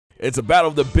It's a battle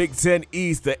of the Big Ten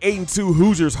East. The 8-2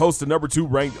 Hoosiers host the number 2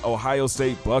 ranked Ohio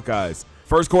State Buckeyes.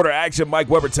 First quarter action, Mike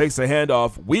Weber takes the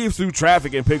handoff, weaves through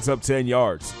traffic, and picks up 10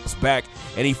 yards. It's back,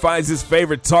 and he finds his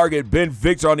favorite target, Ben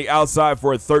Victor, on the outside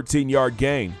for a 13-yard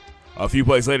gain. A few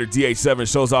plays later,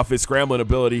 DH7 shows off his scrambling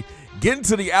ability, getting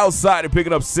to the outside and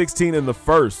picking up 16 in the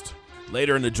first.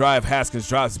 Later in the drive, Haskins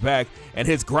drops back and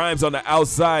hits Grimes on the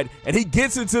outside, and he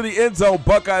gets into the end zone.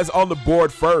 Buckeyes on the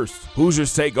board first.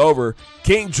 Hoosiers take over.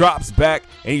 King drops back,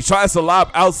 and he tries to lob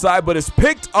outside, but is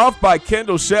picked off by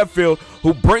Kendall Sheffield,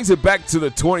 who brings it back to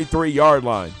the 23-yard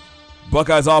line.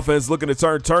 Buckeyes offense looking to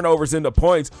turn turnovers into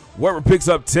points. Weber picks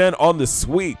up 10 on the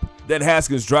sweep. Then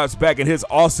Haskins drops back and hits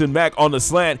Austin Mack on the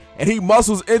slant, and he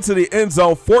muscles into the end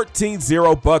zone.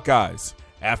 14-0 Buckeyes.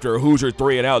 After a Hoosier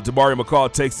 3-and-out, Demario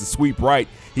McCall takes the sweep right.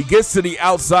 He gets to the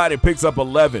outside and picks up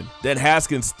 11. Then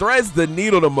Haskins threads the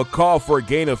needle to McCall for a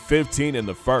gain of 15 in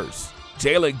the first.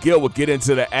 Jalen Gill will get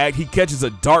into the act. He catches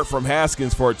a dart from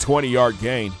Haskins for a 20-yard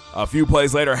gain. A few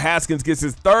plays later, Haskins gets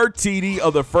his third TD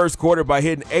of the first quarter by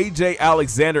hitting A.J.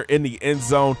 Alexander in the end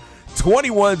zone.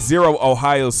 21-0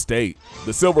 Ohio State.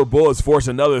 The Silver Bullets force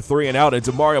another 3-and-out, and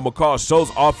Demario McCall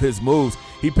shows off his moves.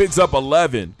 He picks up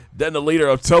 11. Then the leader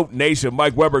of Tote Nation,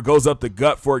 Mike Weber, goes up the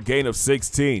gut for a gain of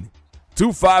 16.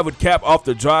 2-5 would cap off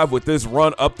the drive with this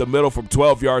run up the middle from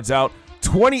 12 yards out.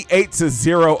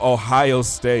 28-0 Ohio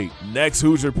State. Next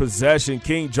Hoosier possession,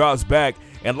 King drops back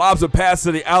and lobs a pass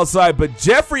to the outside, but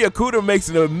Jeffrey Okudah makes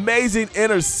an amazing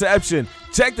interception.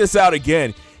 Check this out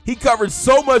again. He covered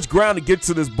so much ground to get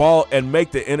to this ball and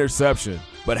make the interception,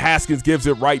 but Haskins gives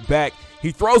it right back.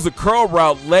 He throws a curl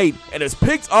route late and is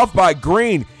picked off by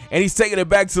Green, and he's taking it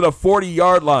back to the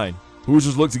 40-yard line.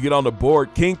 Hoosiers look to get on the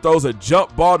board. King throws a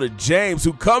jump ball to James,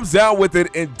 who comes down with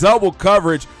it in double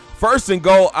coverage. First and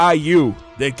goal, IU.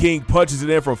 Then King punches it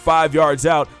in from 5 yards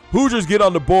out. Hoosiers get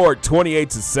on the board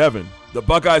 28-7. The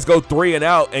Buckeyes go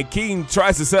 3-and-out, and King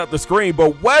tries to set up the screen,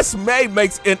 but Wes May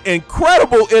makes an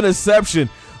incredible interception.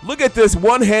 Look at this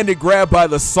one-handed grab by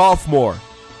the sophomore.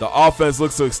 The offense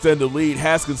looks to extend the lead.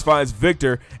 Haskins finds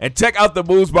Victor, and check out the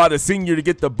moves by the senior to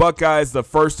get the Buckeyes the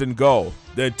first and goal.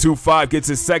 Then 2-5 gets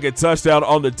his second touchdown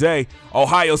on the day.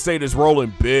 Ohio State is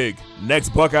rolling big. Next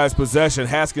Buckeyes possession,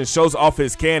 Haskins shows off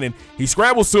his cannon. He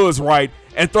scrambles to his right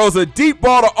and throws a deep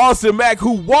ball to Austin Mack,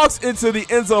 who walks into the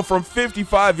end zone from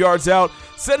 55 yards out,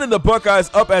 sending the Buckeyes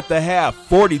up at the half,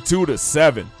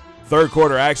 42-7. Third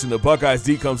quarter action, the Buckeyes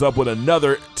D comes up with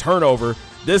another turnover.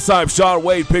 This time Sean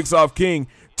Wade picks off King.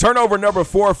 Turnover number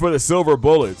 4 for the Silver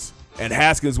Bullets, and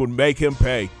Haskins would make him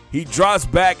pay. He drops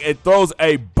back and throws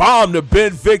a bomb to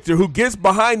Ben Victor, who gets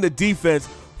behind the defense,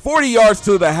 40 yards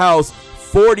to the house,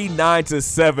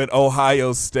 49-7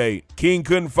 Ohio State. King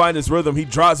couldn't find his rhythm. He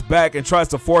drops back and tries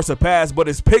to force a pass, but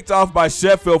is picked off by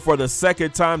Sheffield for the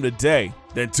second time today.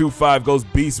 Then 2-5 goes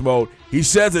beast mode. He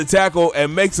sheds a tackle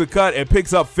and makes a cut and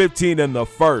picks up 15 in the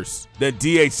first. Then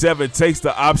DH7 takes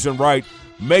the option right,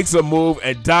 makes a move,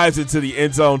 and dives into the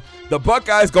end zone. The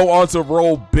Buckeyes go on to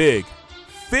roll big,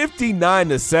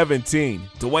 59-17.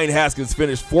 Dwayne Haskins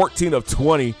finished 14 of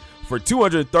 20 for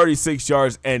 236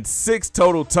 yards and 6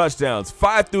 total touchdowns,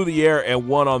 5 through the air and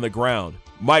 1 on the ground.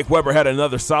 Mike Weber had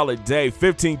another solid day,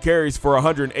 15 carries for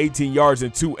 118 yards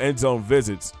and 2 end zone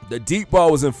visits. The deep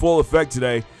ball was in full effect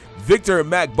today. Victor and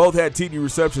Mack both had TD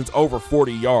receptions over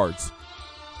 40 yards.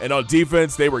 And on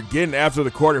defense, they were getting after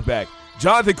the quarterback.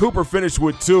 Jonathan Cooper finished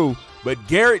with 2, but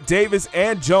Garrett Davis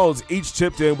and Jones each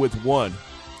chipped in with 1.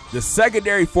 The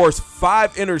secondary forced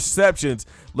 5 interceptions,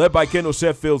 led by Kendall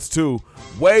Sheffield's 2.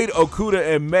 Wade,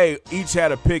 Okudah, and May each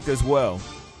had a pick as well.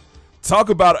 Talk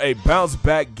about a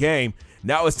bounce-back game.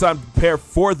 Now it's time to prepare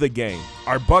for the game.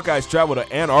 Our Buckeyes travel to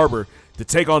Ann Arbor to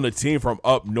take on the team from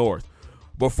up north.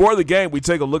 Before the game, we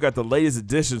take a look at the latest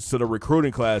additions to the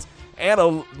recruiting class and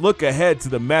a look ahead to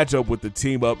the matchup with the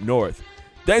team up north.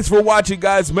 Thanks for watching,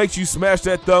 guys. Make sure you smash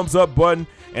that thumbs up button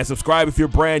and subscribe if you're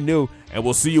brand new, and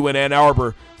we'll see you in Ann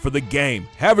Arbor for the game.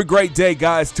 Have a great day,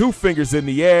 guys. 2 fingers in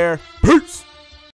the air. Peace.